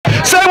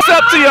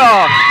up to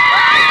y'all.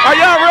 Are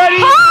y'all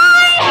ready?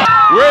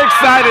 Hi. We're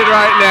excited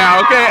right now,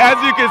 okay, as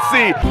you can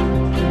see. I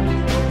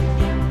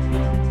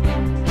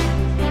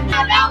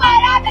don't know what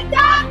I've been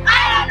told.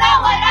 I don't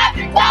know what I've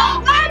been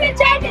told. Climate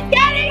change is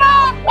getting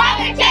old.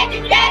 Climate change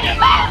is getting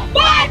old.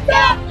 1,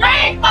 2,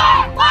 3, 4.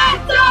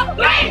 1,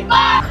 2,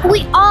 3, 4.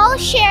 We all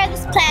share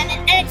this planet,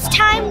 and it's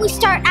time we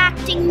start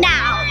acting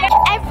now.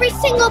 Every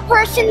single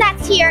person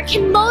that's here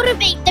can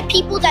motivate the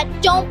people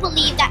that don't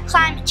believe that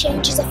climate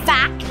change is a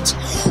fact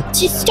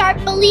to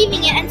start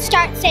believing it and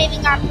start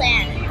saving our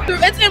planet.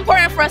 It's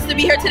important for us to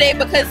be here today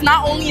because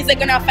not only is it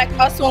going to affect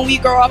us when we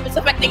grow up, it's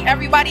affecting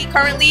everybody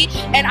currently,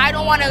 and I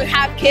don't want to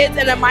have kids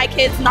and then my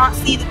kids not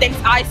see the things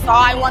I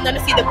saw. I want them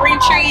to see the green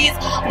trees,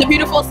 the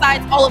beautiful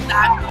sights, all of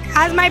that.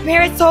 As my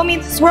parents told me,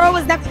 this world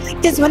was never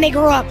like this when they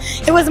grew up.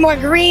 It was more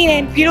green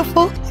and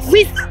beautiful. If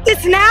we stop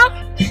this now,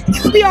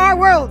 it will be our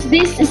world.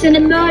 This is an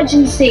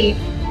emergency.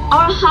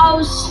 Our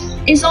house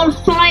is on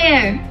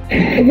fire.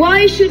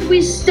 Why should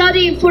we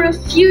study for a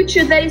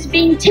future that is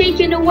being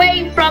taken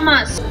away from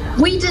us?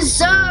 We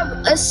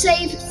deserve a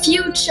safe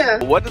future.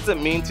 What does it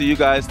mean to you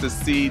guys to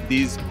see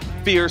these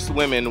fierce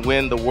women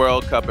win the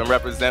World Cup and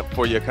represent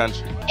for your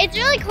country? It's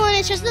really cool, and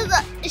it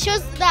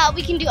shows that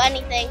we can do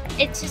anything.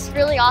 It's just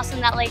really awesome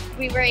that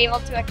we were able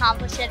to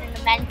accomplish it, and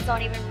the men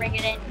don't even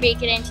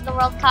make it into the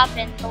World Cup,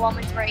 and the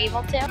women were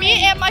able to.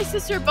 Me and my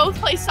sister both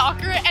play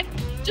soccer, and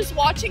just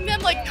watching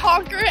them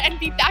conquer and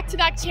be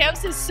back-to-back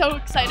champs is so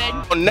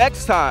exciting.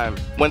 Next time,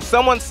 when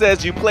someone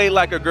says you play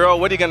like a girl,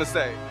 what are you gonna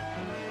say?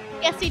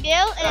 Yes, we do,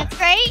 and it's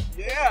great.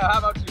 Yeah, how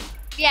about you?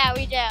 Yeah,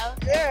 we do.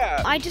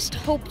 Yeah. I just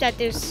hope that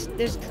there's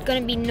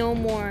gonna be no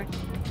more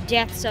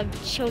deaths of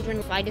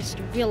children. I just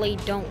really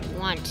don't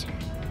want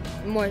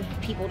more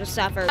people to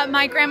suffer.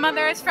 My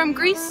grandmother is from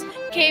Greece,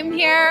 came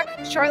here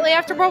shortly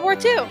after World War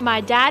II.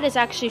 My dad is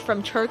actually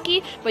from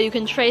Turkey, but you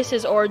can trace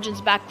his origins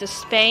back to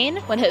Spain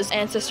when his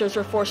ancestors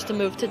were forced to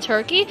move to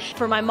Turkey.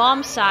 For my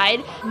mom's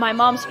side, my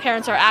mom's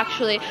parents are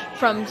actually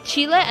from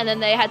Chile, and then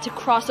they had to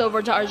cross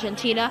over to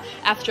Argentina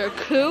after a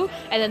coup,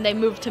 and then they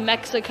moved to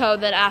Mexico,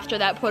 then after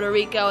that Puerto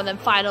Rico, and then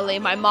finally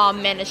my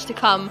mom managed to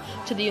come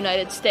to the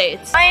United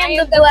States. I am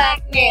the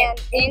black man,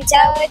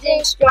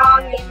 intelligent,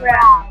 strong, and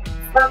proud.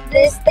 From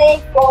this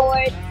day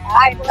forward,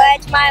 I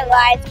pledge my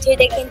life to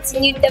the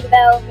continued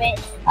development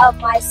of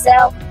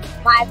myself,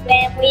 my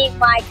family,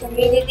 my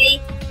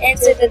community, and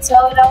to the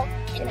total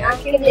and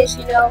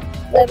unconditional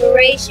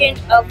liberation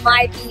of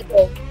my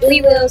people.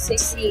 We will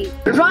succeed.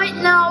 Right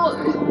now,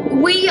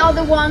 we are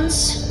the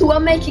ones who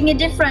are making a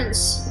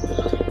difference.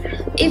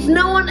 If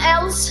no one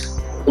else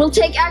will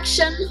take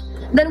action,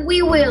 then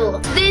we will.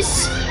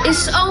 This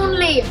is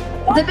only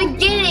the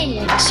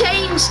beginning.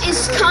 Change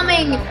is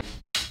coming.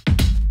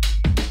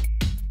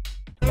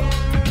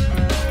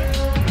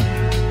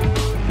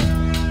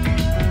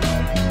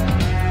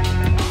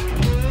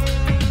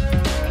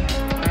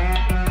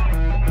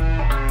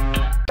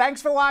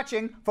 Thanks for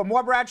watching. For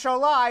more Brad Show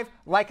Live,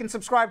 like and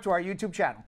subscribe to our YouTube channel.